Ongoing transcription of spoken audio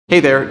Hey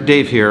there,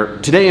 Dave here.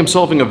 Today I'm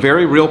solving a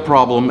very real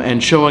problem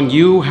and showing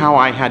you how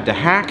I had to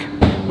hack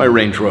my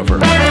Range Rover.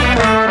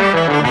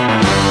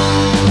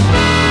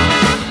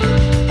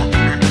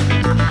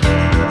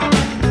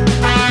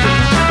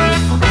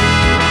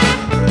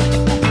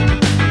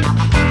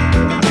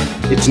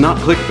 It's not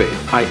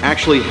clickbait. I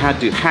actually had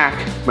to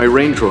hack my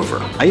Range Rover.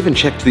 I even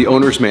checked the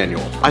owner's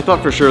manual. I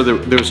thought for sure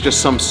there was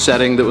just some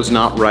setting that was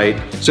not right.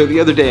 So the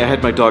other day I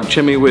had my dog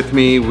Chimmy with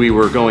me. We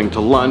were going to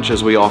lunch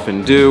as we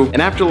often do.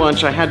 And after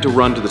lunch I had to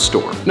run to the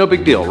store. No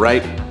big deal,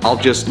 right? I'll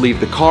just leave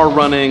the car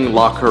running,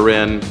 lock her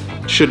in.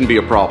 Shouldn't be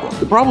a problem.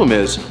 The problem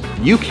is,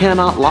 you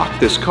cannot lock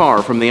this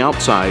car from the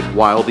outside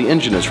while the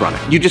engine is running.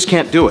 You just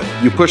can't do it.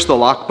 You push the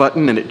lock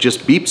button and it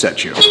just beeps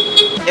at you.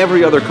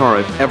 Every other car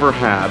I've ever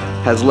had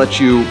has let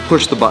you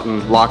push the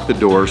button, lock the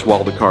doors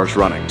while the car's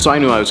running. So I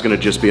knew I was gonna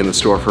just be in the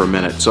store for a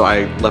minute, so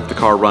I left the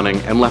car running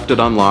and left it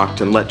unlocked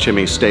and let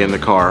Chimmy stay in the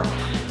car.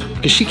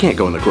 Because she can't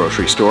go in the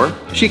grocery store.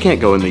 She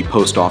can't go in the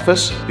post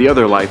office. The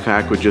other life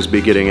hack would just be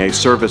getting a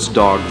service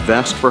dog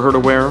vest for her to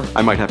wear.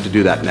 I might have to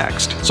do that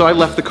next. So I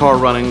left the car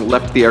running,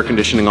 left the air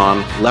conditioning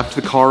on, left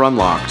the car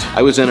unlocked.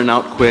 I was in and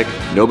out quick.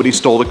 Nobody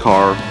stole the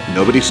car.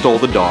 Nobody stole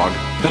the dog.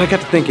 But I got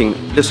to thinking,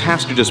 this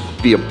has to just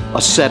be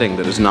a setting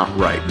that is not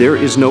right. There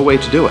is no way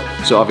to do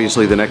it. So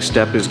obviously the next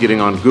step is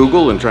getting on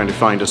Google and trying to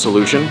find a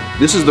solution.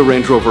 This is the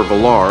Range Rover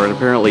Velar, and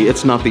apparently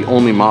it's not the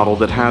only model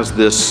that has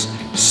this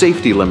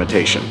safety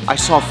limitation. I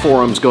saw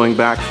forums going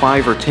back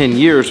 5 or 10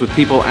 years with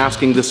people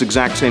asking this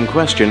exact same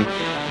question,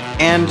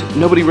 and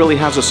nobody really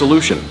has a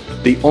solution.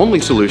 The only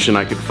solution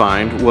I could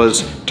find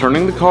was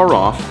turning the car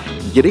off,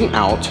 getting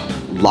out,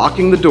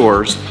 locking the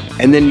doors,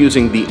 and then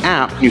using the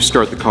app, you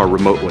start the car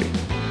remotely.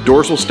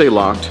 Doors will stay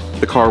locked,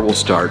 the car will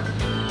start,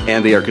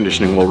 and the air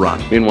conditioning will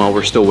run. Meanwhile,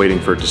 we're still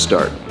waiting for it to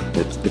start.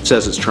 It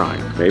says it's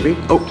trying. Maybe?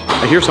 Oh,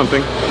 I hear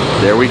something.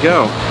 There we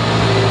go.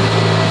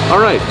 All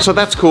right, so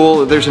that's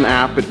cool. There's an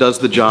app, it does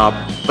the job,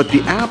 but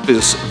the app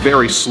is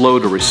very slow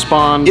to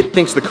respond. It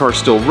thinks the car's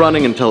still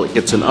running until it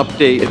gets an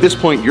update. At this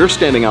point, you're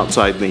standing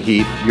outside in the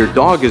heat, your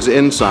dog is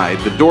inside,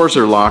 the doors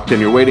are locked, and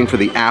you're waiting for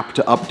the app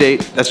to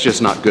update. That's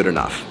just not good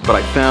enough. But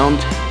I found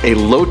a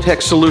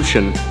low-tech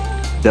solution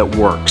that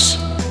works.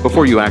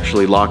 Before you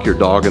actually lock your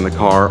dog in the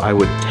car, I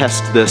would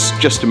test this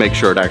just to make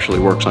sure it actually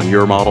works on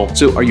your model.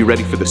 So are you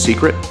ready for the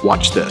secret?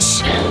 Watch this.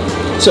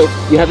 So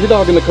you have your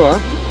dog in the car,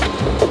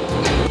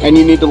 and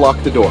you need to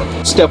lock the door.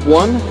 Step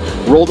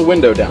 1, roll the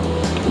window down.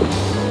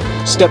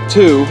 Step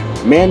 2,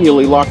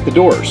 manually lock the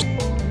doors.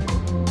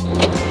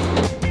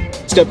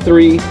 Step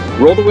 3,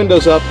 roll the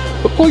windows up,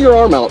 but pull your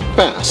arm out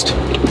fast.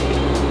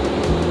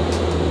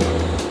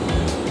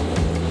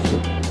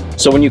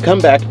 So when you come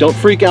back, don't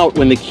freak out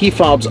when the key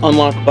fob's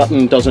unlock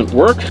button doesn't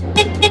work.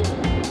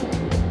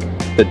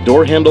 The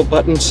door handle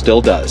button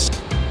still does.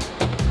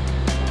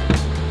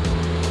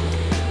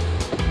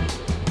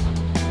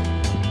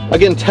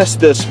 Again, test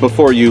this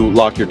before you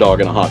lock your dog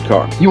in a hot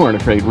car. You weren't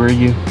afraid, were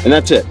you? And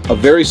that's it. A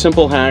very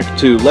simple hack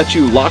to let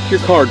you lock your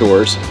car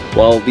doors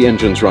while the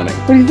engine's running.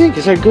 What do you think?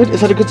 Is that good?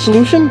 Is that a good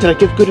solution? Did I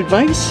give good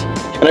advice?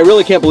 And I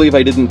really can't believe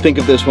I didn't think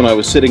of this when I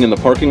was sitting in the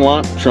parking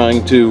lot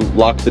trying to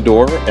lock the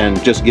door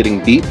and just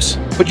getting beeps.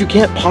 But you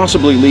can't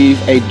possibly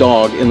leave a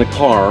dog in the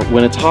car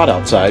when it's hot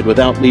outside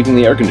without leaving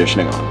the air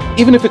conditioning on.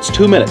 Even if it's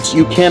 2 minutes,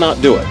 you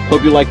cannot do it.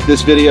 Hope you liked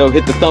this video.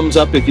 Hit the thumbs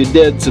up if you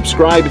did.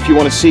 Subscribe if you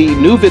want to see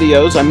new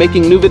videos. I'm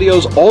making new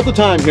videos all the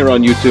time here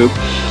on YouTube.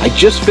 I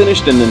just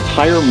finished an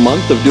entire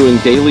month of doing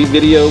daily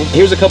video.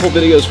 Here's a couple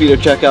videos for you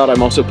to check out.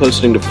 I'm also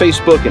posting to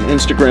Facebook and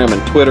Instagram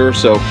and Twitter,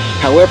 so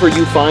however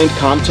you find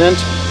content,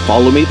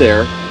 follow me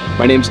there.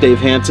 My name's Dave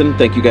Hansen.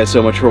 Thank you guys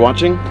so much for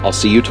watching. I'll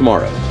see you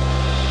tomorrow.